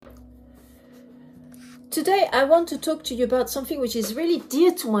Today I want to talk to you about something which is really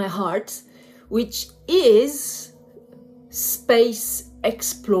dear to my heart, which is space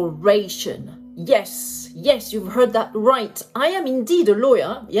exploration. Yes, you've heard that right. I am indeed a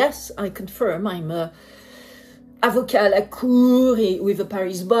lawyer. Yes, I confirm. I'm a avocat à la cour with the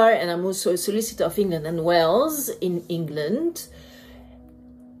Paris bar, and I'm also a solicitor of England and Wales in England.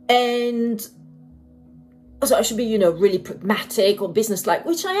 And so I should be, really pragmatic or businesslike,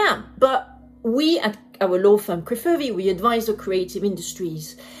 which I am. But we at our law firm, Crefovi, we advise the creative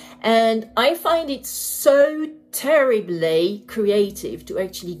industries. And I find it so terribly creative to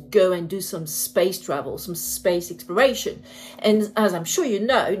actually go and do some space travel, some space exploration. And as I'm sure you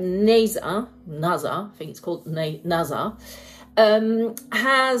know, NASA, I think it's called NASA,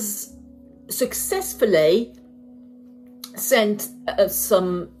 has successfully sent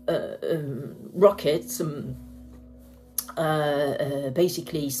some rockets, some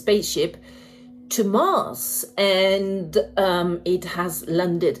basically spaceship to Mars, and it has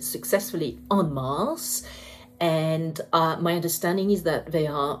landed successfully on Mars. And my understanding is that they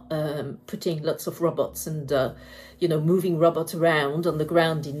are putting lots of robots and moving robots around on the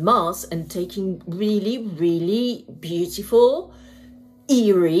ground in Mars and taking really, really beautiful,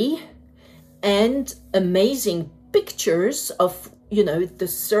 eerie, and amazing pictures of the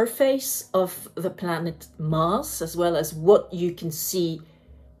surface of the planet Mars, as well as what you can see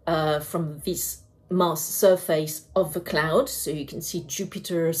from this Mars surface of the cloud. So you can see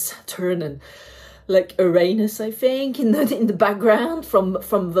Jupiter, Saturn, and like Uranus, I think, in the background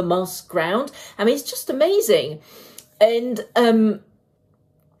from the Mars ground. I mean, it's just amazing. And I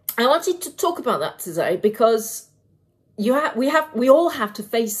wanted to talk about that today because we all have to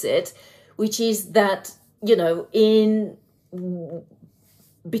face it, which is that in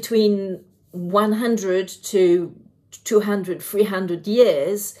between 100 to 200, 300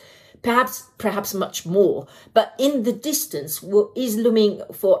 years, perhaps much more. But in the distance, what is looming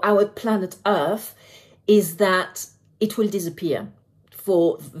for our planet Earth is that it will disappear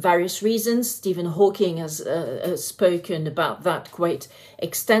for various reasons. Stephen Hawking has spoken about that quite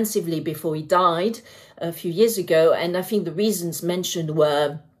extensively before he died a few years ago. And I think the reasons mentioned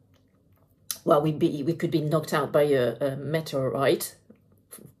were, well, we could be knocked out by a meteorite,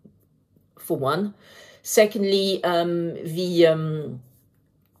 for one. Secondly,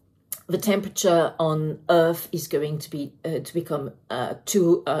 the temperature on Earth is going to be to become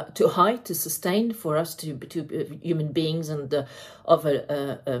too high to sustain for us to human beings and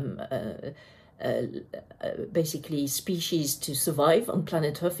other basically species to survive on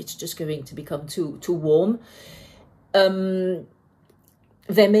planet Earth. It's just going to become too warm. There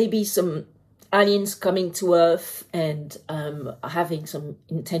may be some aliens coming to Earth and having some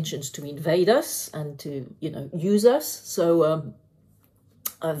intentions to invade us and to use us. So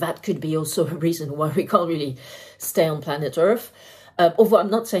that could be also a reason why we can't really stay on planet Earth. Although I'm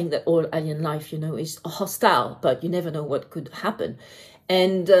not saying that all alien life, is hostile, but you never know what could happen,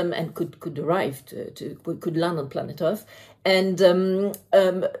 and could arrive could land on planet Earth. And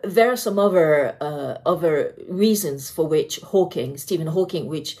there are some other reasons for which Stephen Hawking,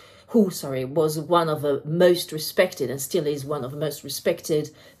 who was one of the most respected and still is one of the most respected,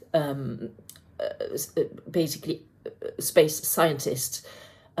 basically space scientists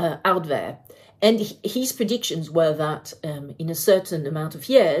out there. And his predictions were that in a certain amount of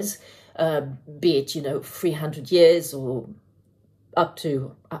years, be it 300 years or up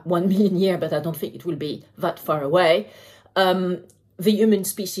to 1 million years, but I don't think it will be that far away, the human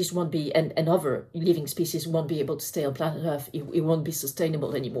species won't be, and other living species won't be able to stay on planet Earth. It won't be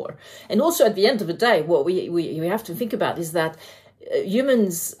sustainable anymore. And also at the end of the day, what we have to think about is that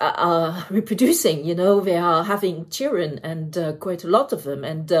humans are reproducing, they are having children, and quite a lot of them.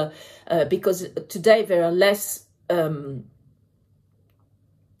 And because today there are less, we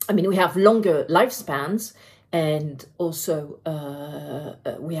have longer lifespans, and also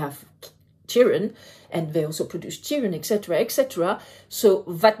we have children, and they also produce children, etc., etc. So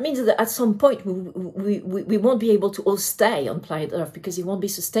that means that at some point we won't be able to all stay on planet Earth because it won't be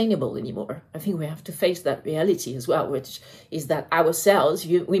sustainable anymore. I think we have to face that reality as well, which is that ourselves,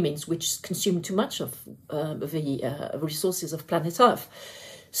 humans, which consume too much of the resources of planet Earth.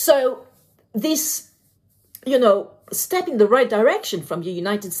 So this, step in the right direction from the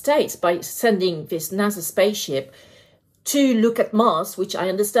United States by sending this NASA spaceship to look at Mars, which I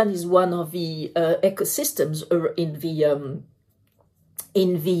understand is one of the ecosystems in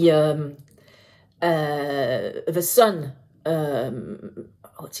the sun.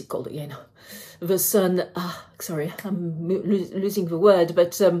 What's it called again? The sun. Sorry, I'm losing the word.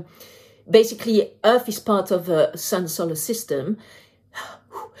 But basically, Earth is part of the sun solar system,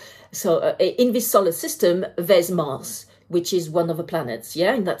 in this solar system, there's Mars, which is one of the planets,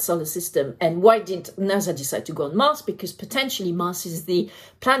 yeah, in that solar system. And why did NASA decide to go on Mars? Because potentially Mars is the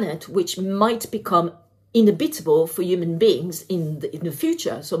planet which might become inhabitable for human beings in the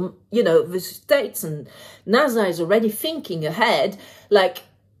future. So, you know, the States and NASA is already thinking ahead, like,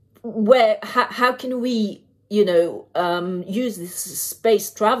 how can we, you know, use this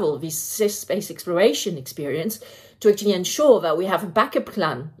space travel, this space exploration experience to actually ensure that we have a backup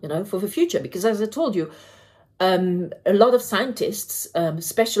plan, you know, for the future. Because as I told you, a lot of scientists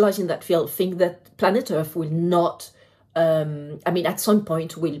specialize in that field think that planet Earth will not, at some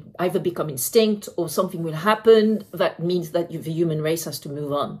point will either become extinct or something will happen that means that the human race has to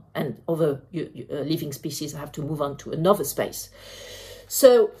move on and other living species have to move on to another space.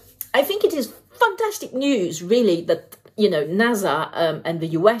 So I think it is fantastic news, really, that, you know, NASA and the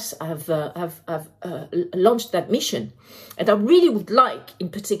US have launched that mission. And I really would like, in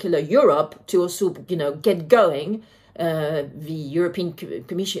particular, Europe to also, you know, get going, the European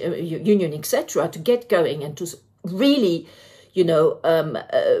Commission, Union, etc., to get going and to really, you know,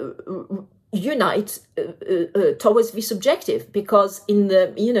 unite towards this objective. Because in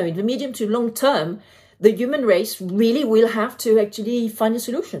the medium to long term, the human race really will have to actually find a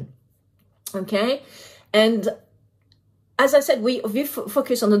solution. Okay, and as I said, we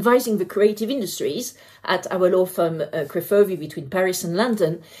focus on advising the creative industries at our law firm, Crefovi, between Paris and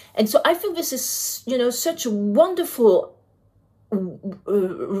London. And so I think this is, you know, such a wonderful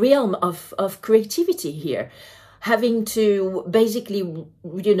realm of creativity here, having to basically,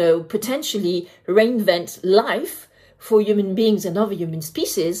 you know, potentially reinvent life for human beings and other human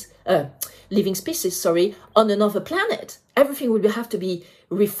species, living species, on another planet. Everything will have to be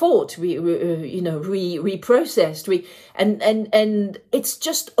rethought, reprocessed, and it's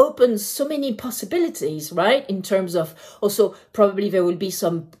just opens so many possibilities, right? In terms of also probably there will be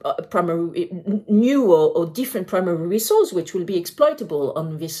some primary new or different primary resource which will be exploitable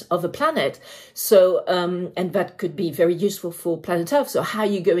on this other planet. So and that could be very useful for planet Earth. So how are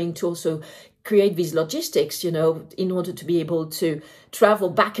you going to also create these logistics, you know, in order to be able to travel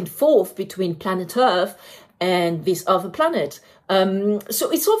back and forth between planet Earth and this other planet?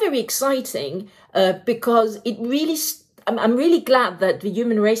 So it's all very exciting because it really, I'm really glad that the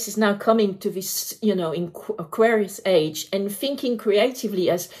human race is now coming to this, you know, in Aquarius age and thinking creatively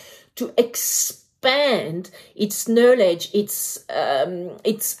as to expand its knowledge, its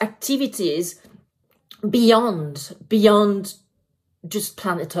activities beyond just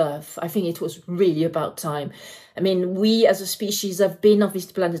planet Earth. I think it was really about time. I mean, we as a species have been on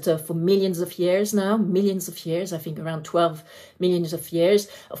this planet Earth for millions of years now, I think around 12 millions of years.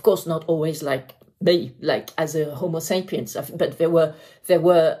 Of course, not always like me, like as a Homo sapiens, but there were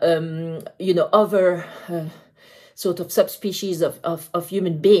you know, other sort of subspecies of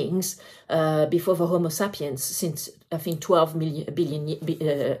human beings before the Homo sapiens, since I think 12 million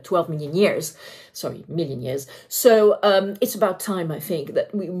years. So it's about time, I think,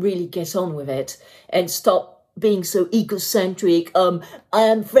 that we really get on with it and stop being so egocentric. I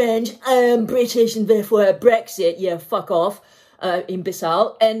am French, I am British, and therefore Brexit. Yeah, fuck off,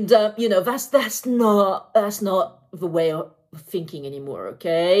 imbecile. And you know, that's not the way of thinking anymore.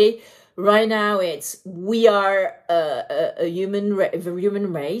 Okay. Right now, we are the human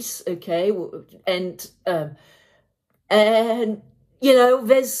race, okay, and you know,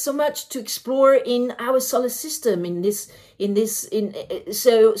 there's so much to explore in our solar system.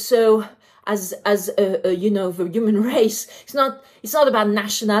 So as you know, the human race, it's not about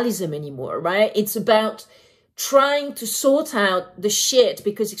nationalism anymore, right? It's about trying to sort out the shit,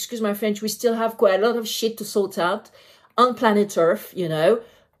 because, excuse my French, we still have quite a lot of shit to sort out on planet Earth, you know.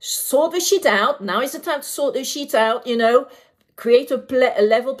 Sort the shit out. Now is the time to sort the shit out, you know, create a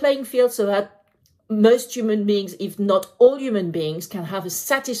level playing field so that most human beings, if not all human beings, can have a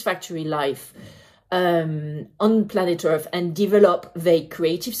satisfactory life on planet Earth and develop their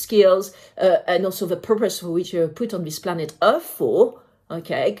creative skills and also the purpose for which you're put on this planet Earth for,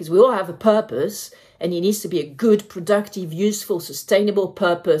 okay, because we all have a purpose and it needs to be a good, productive, useful, sustainable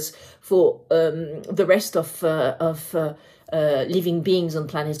purpose for the rest of living beings on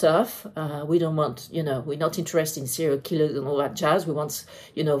planet Earth. We don't want, you know, we're not interested in serial killers and all that jazz. We want,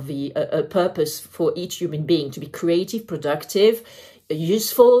 you know, a purpose for each human being to be creative, productive,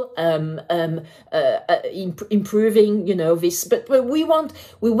 useful, improving, you know, this. But we want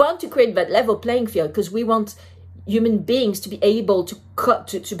to create that level playing field because we want human beings to be able to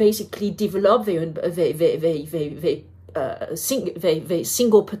basically develop their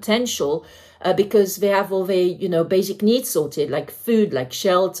single potential because they have all their, you know, basic needs sorted, like food, like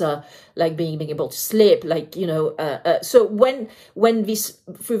shelter, like being able to sleep, like, you know, so when this,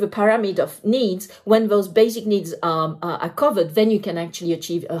 through the pyramid of needs, when those basic needs are covered, then you can actually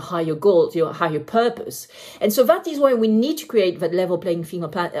achieve a higher goal, your higher purpose. And so that is why we need to create that level playing field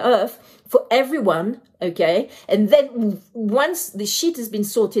on planet Earth for everyone, okay? And then once the shit has been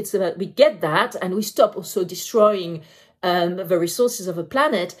sorted so that we get that and we stop also destroying the resources of the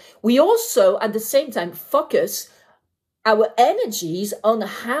planet, we also at the same time focus our energies on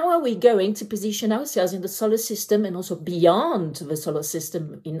how are we going to position ourselves in the solar system and also beyond the solar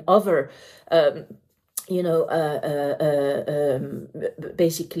system in other, you know,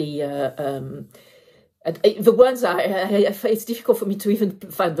 basically, the words are, it's difficult for me to even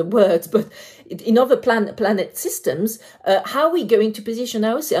find the words, but in other planet systems, how are we going to position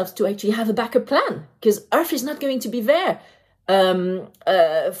ourselves to actually have a backup plan? Because Earth is not going to be there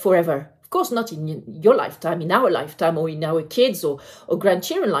forever. Of course, not in your lifetime, in our lifetime, or in our kids or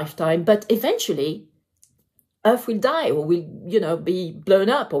grandchildren's lifetime, but eventually Earth will die or will, you know, be blown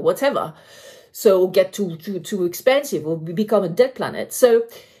up or whatever. So get too expensive or become a dead planet. So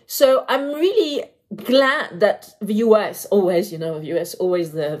I'm really glad that the US always, you know, the US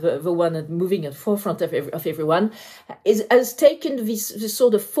always the one moving at the forefront of everyone has taken this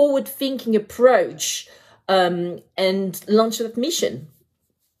sort of forward-thinking approach and launched that mission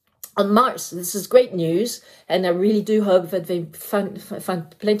on Mars. This is great news, and I really do hope that they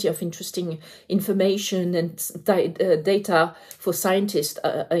find plenty of interesting information and data for scientists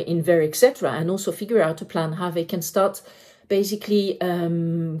in there, etc., and also figure out a plan how they can start basically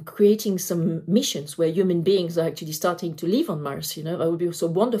creating some missions where human beings are actually starting to live on Mars. You know, that would be so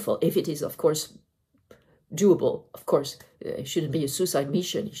wonderful if it is, of course, doable. Of course, it shouldn't be a suicide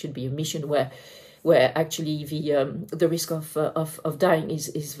mission. It should be a mission where actually the risk of dying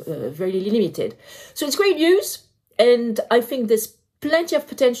is very limited. So it's great news, and I think there's plenty of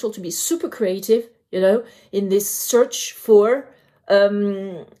potential to be super creative, you know, in this search for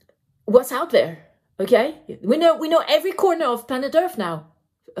what's out there. Okay, we know every corner of planet Earth now,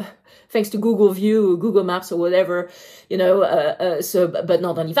 thanks to Google View, Google Maps, or whatever, you know. So, but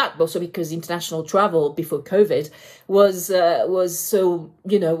not only that, but also because international travel before COVID was so,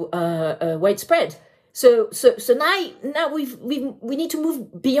 you know, widespread. So now we need to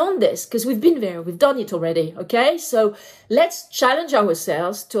move beyond this, because we've been there, we've done it already. Okay, so let's challenge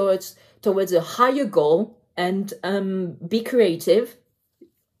ourselves towards a higher goal and be creative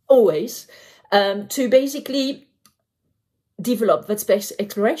always. To basically develop that space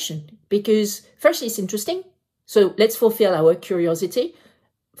exploration, because firstly, it's interesting. So let's fulfill our curiosity,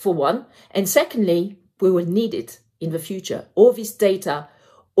 for one. And secondly, we will need it in the future. All this data,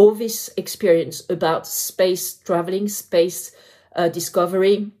 all this experience about space traveling, space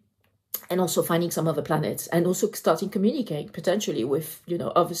discovery, and also finding some other planets, and also starting communicating potentially with, you know,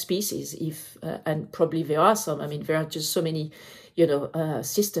 other species, if and probably there are some. I mean, there are just so many, you know,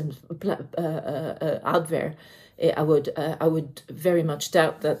 systems out there. I would very much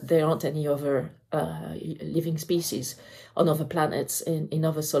doubt that there aren't any other living species on other planets in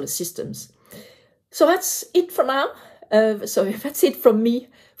other solar systems. So that's it for now. That's it from me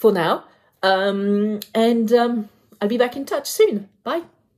for now. And I'll be back in touch soon. Bye.